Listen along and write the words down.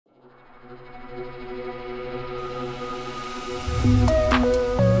Hi,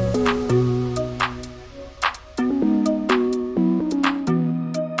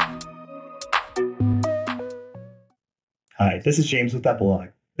 this is James with Epilogue.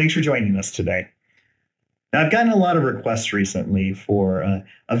 Thanks for joining us today. Now, I've gotten a lot of requests recently for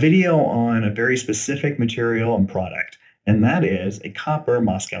a video on a very specific material and product, and that is a copper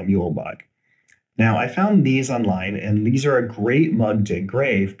Moscow Mule mug. Now, I found these online, and these are a great mug to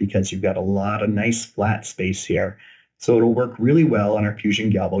engrave because you've got a lot of nice flat space here. So it'll work really well on our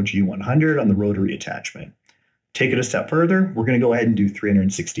Fusion Galvo G100 on the Rotary Attachment. Take it a step further, we're going to go ahead and do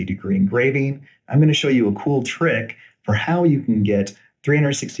 360-degree engraving. I'm going to show you a cool trick for how you can get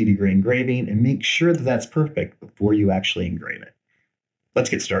 360-degree engraving and make sure that that's perfect before you actually engrave it.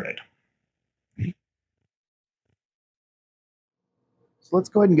 Let's get started. So let's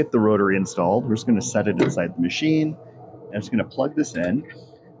go ahead and get the rotary installed. We're just going to set it inside the machine. I'm just going to plug this in.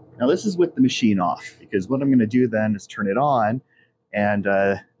 Now this is with the machine off, because what I'm going to do then is turn it on, and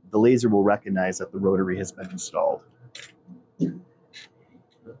the laser will recognize that the rotary has been installed.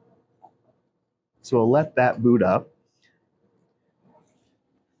 So I'll let that boot up.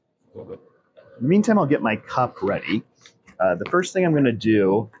 In the meantime, I'll get my cup ready. The first thing I'm going to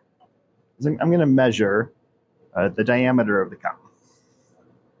do is I'm going to measure the diameter of the cup.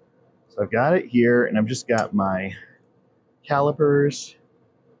 So I've got it here, and I've just got my calipers.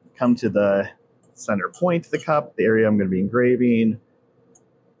 Come to the center point of the cup, the area I'm going to be engraving.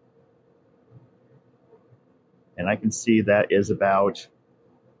 And I can see that is about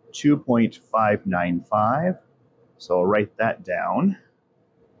 2.595. So I'll write that down.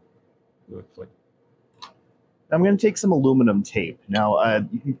 I'm going to take some aluminum tape. Now,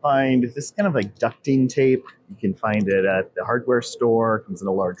 you can find this is kind of like ducting tape. You can find it at the hardware store. It comes in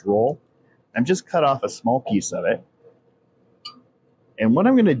a large roll. I've just cut off a small piece of it. And what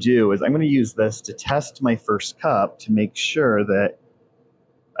I'm going to do is I'm going to use this to test my first cup to make sure that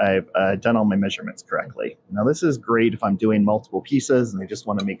I've done all my measurements correctly. Now, this is great if I'm doing multiple pieces and I just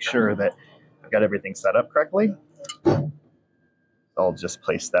want to make sure that I've got everything set up correctly. I'll just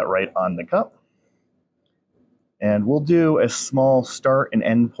place that right on the cup. And we'll do a small start and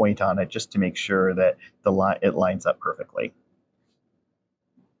end point on it just to make sure that it lines up perfectly.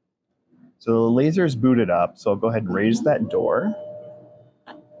 So the laser is booted up, so I'll go ahead and raise that door.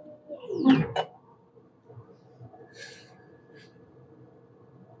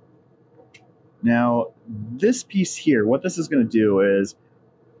 Now, this piece here, what this is going to do is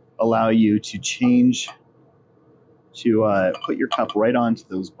allow you to change to put your cup right onto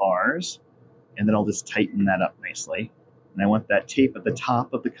those bars, and then I'll just tighten that up nicely. And I want that tape at the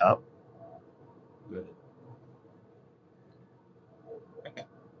top of the cup. Good.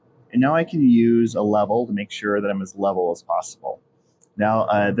 And now I can use a level to make sure that I'm as level as possible.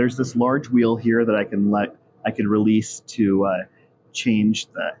 Now, there's this large wheel here that I could release to change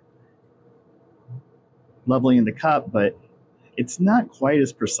the leveling in the cup, but it's not quite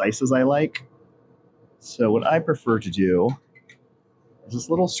as precise as I like. So what I prefer to do is this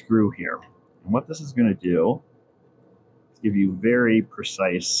little screw here. And what this is going to do is give you very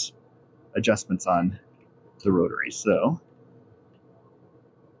precise adjustments on the rotary. So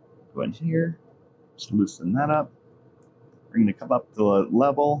go in here, just loosen that up, bring the cup up to the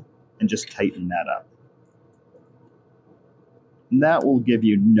level, and just tighten that up. And that will give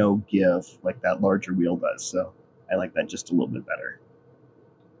you no give like that larger wheel does. So I like that just a little bit better.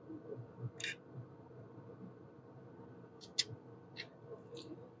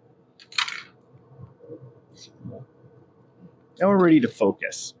 Now we're ready to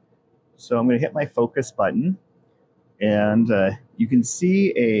focus. So I'm going to hit my focus button, and you can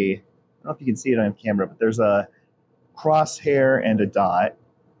see I don't know if you can see it on camera, but there's a crosshair and a dot.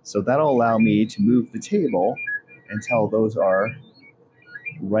 So that'll allow me to move the table until those are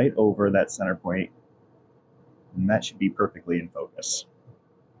right over that center point. And that should be perfectly in focus.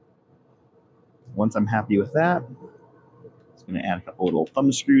 Once I'm happy with that, I'm just going to add a couple little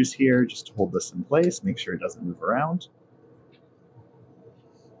thumb screws here just to hold this in place, make sure it doesn't move around.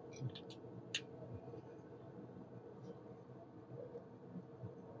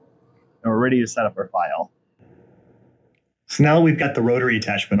 And we're ready to set up our file. So now that we've got the rotary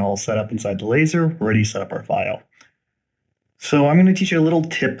attachment all set up inside the laser, we're ready to set up our file. So I'm going to teach you a little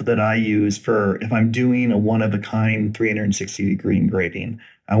tip that I use for if I'm doing a one-of-a-kind 360-degree engraving.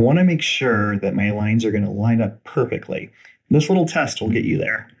 I want to make sure that my lines are going to line up perfectly. This little test will get you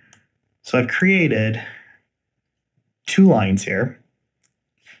there. So I've created two lines here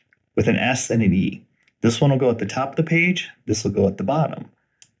with an S and an E. This one will go at the top of the page. This will go at the bottom.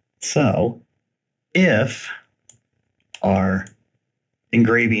 So if our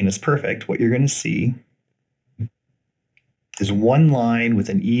engraving is perfect, what you're going to see is one line with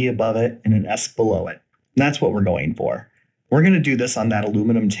an E above it and an S below it. And that's what we're going for. We're going to do this on that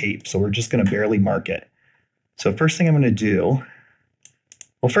aluminum tape, so we're just going to barely mark it. So first thing I'm going to do,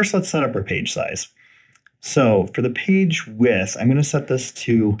 well, first let's set up our page size. So for the page width, I'm going to set this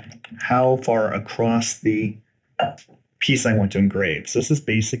to how far across the piece I want to engrave. So this is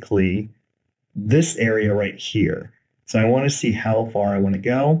basically this area right here. So I want to see how far I want to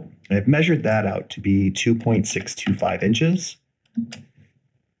go. And I've measured that out to be 2.625 inches.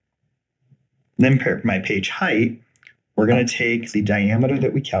 Then for my page height, we're going to take the diameter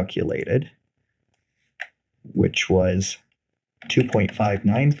that we calculated, which was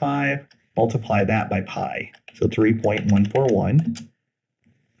 2.595, multiply that by pi, so 3.141. And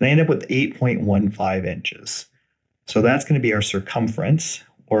I end up with 8.15 inches. So that's going to be our circumference,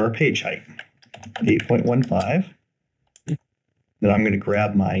 or our page height, 8.15. Then I'm going to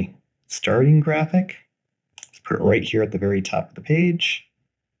grab my starting graphic, let's put it right here at the very top of the page.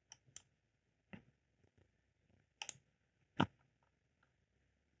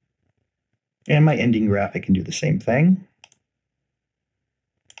 And my ending graphic can do the same thing.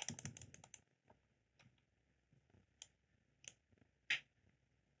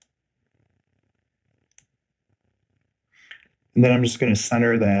 And then I'm just going to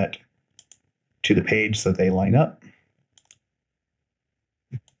center that to the page so they line up.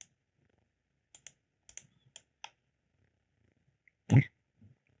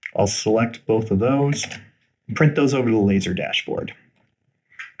 I'll select both of those and print those over to the laser dashboard.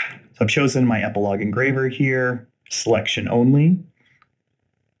 So I've chosen my epilogue engraver here, selection only,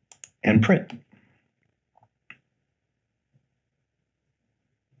 and print.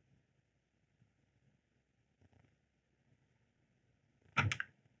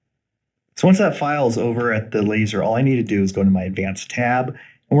 So once that file is over at the laser, all I need to do is go to my advanced tab,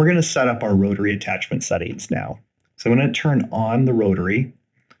 and we're going to set up our rotary attachment settings now. So I'm going to turn on the rotary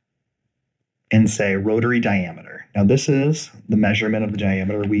and say rotary diameter. Now this is the measurement of the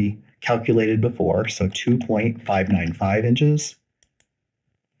diameter we calculated before, so 2.595 inches.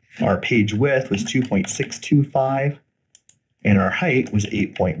 Our page width was 2.625, and our height was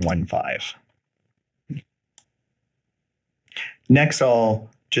 8.15. Next, I'll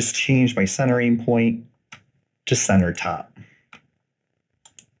just change my centering point to center top.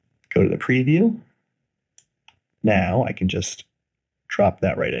 Go to the preview. Now I can just drop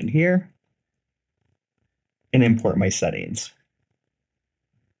that right in here and import my settings.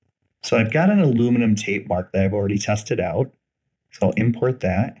 So I've got an aluminum tape mark that I've already tested out. So I'll import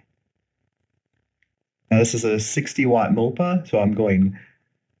that. Now this is a 60-watt MOPA, so I'm going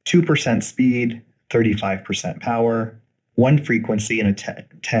 2% speed, 35% power, 1 frequency, and a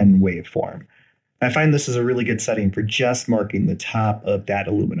 10 waveform. I find this is a really good setting for just marking the top of that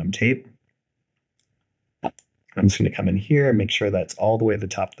aluminum tape. I'm just going to come in here and make sure that's all the way at the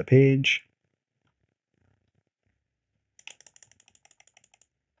top of the page.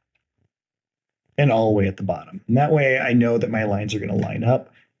 And all the way at the bottom. And that way I know that my lines are going to line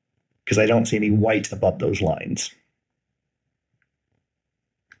up because I don't see any white above those lines.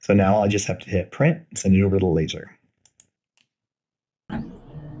 So now I just have to hit print and send it over to the laser.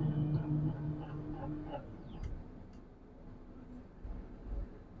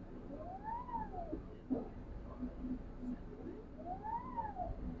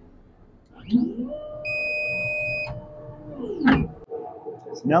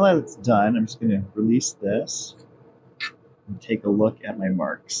 So now that it's done, I'm just going to release this and take a look at my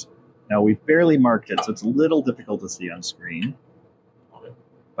marks. Now we've barely marked it, so it's a little difficult to see on screen.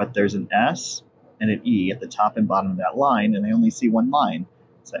 But there's an S and an E at the top and bottom of that line, and I only see one line.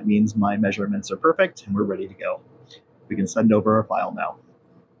 So that means my measurements are perfect and we're ready to go. We can send over our file now.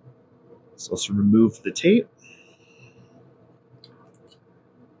 So let's remove the tape.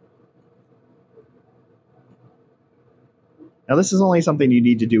 Now this is only something you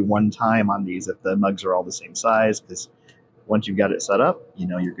need to do one time on these if the mugs are all the same size, because once you've got it set up, you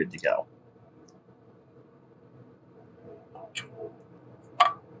know you're good to go.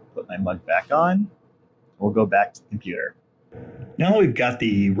 Put my mug back on. We'll go back to the computer. Now that we've got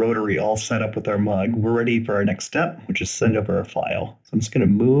the rotary all set up with our mug, we're ready for our next step, which is send over our file. So I'm just going to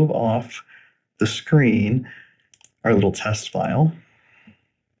move off the screen our little test file.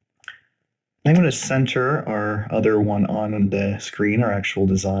 I'm going to center our other one on the screen, our actual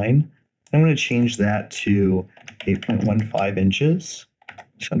design. I'm going to change that to 8.15 inches.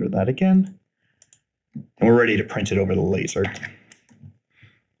 Center that again. And we're ready to print it over the laser.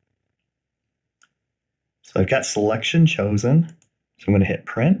 So I've got selection chosen. So I'm going to hit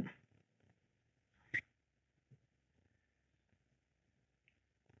print.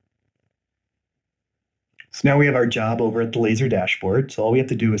 So now we have our job over at the laser dashboard. So all we have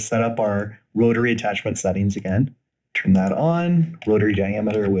to do is set up our rotary attachment settings again. Turn that on. Rotary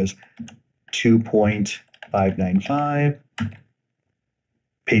diameter was 2.595.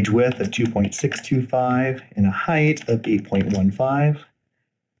 Page width of 2.625 and a height of 8.15.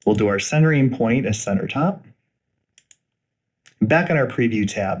 We'll do our centering point as center top. Back on our preview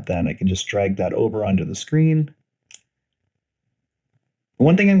tab, then I can just drag that over onto the screen.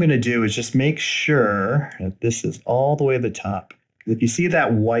 One thing I'm going to do is just make sure that this is all the way to the top. If you see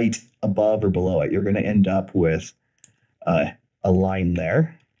that white above or below it, you're going to end up with a line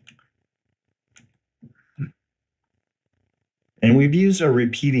there. And we've used a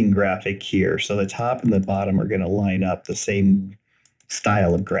repeating graphic here, so the top and the bottom are going to line up the same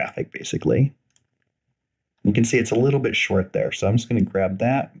style of graphic, basically. You can see it's a little bit short there, so I'm just going to grab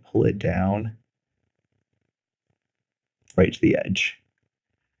that and pull it down right to the edge.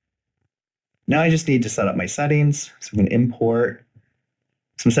 Now I just need to set up my settings, so I'm going to import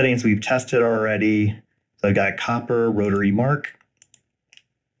some settings we've tested already. So I've got copper rotary mark.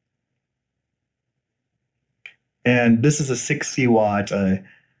 And this is a 60-watt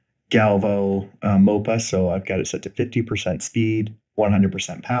Galvo MOPA, so I've got it set to 50% speed,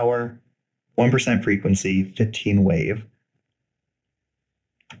 100% power, 1% frequency, 15 wave.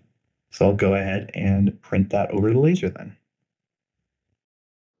 So I'll go ahead and print that over the laser then.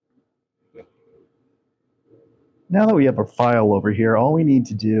 Now that we have our file over here, all we need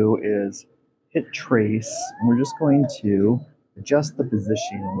to do is hit trace, and we're just going to adjust the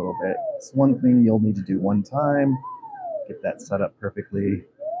positioning a little bit. It's one thing you'll need to do one time, get that set up perfectly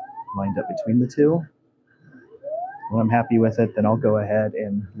lined up between the two. When I'm happy with it, then I'll go ahead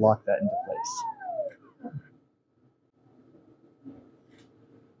and lock that into place.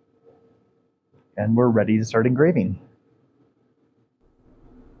 And we're ready to start engraving.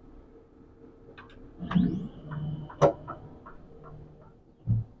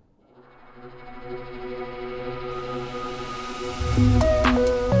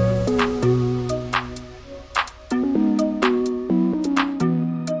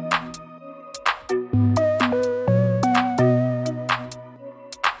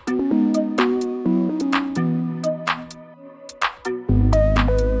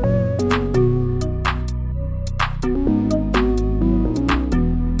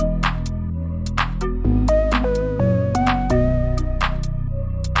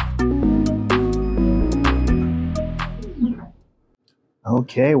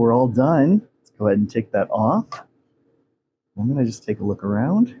 Okay, we're all done. Let's go ahead and take that off. I'm going to just take a look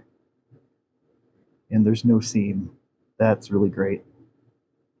around. And there's no seam. That's really great.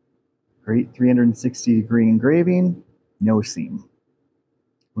 Great 360-degree engraving, no seam.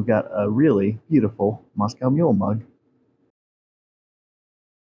 We've got a really beautiful Moscow Mule mug.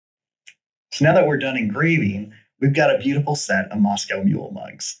 So now that we're done engraving, we've got a beautiful set of Moscow Mule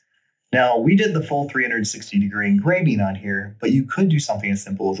mugs. Now, we did the full 360-degree engraving on here, but you could do something as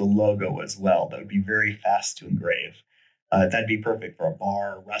simple as a logo as well. That would be very fast to engrave. That'd be perfect for a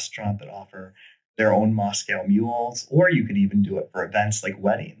bar or restaurant that offer their own Moscow Mules, or you could even do it for events like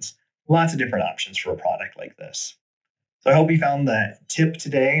weddings. Lots of different options for a product like this. So I hope you found that tip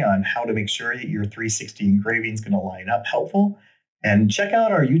today on how to make sure that your 360 engraving is going to line up helpful. And check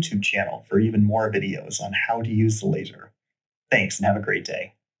out our YouTube channel for even more videos on how to use the laser. Thanks and have a great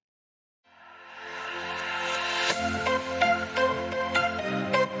day.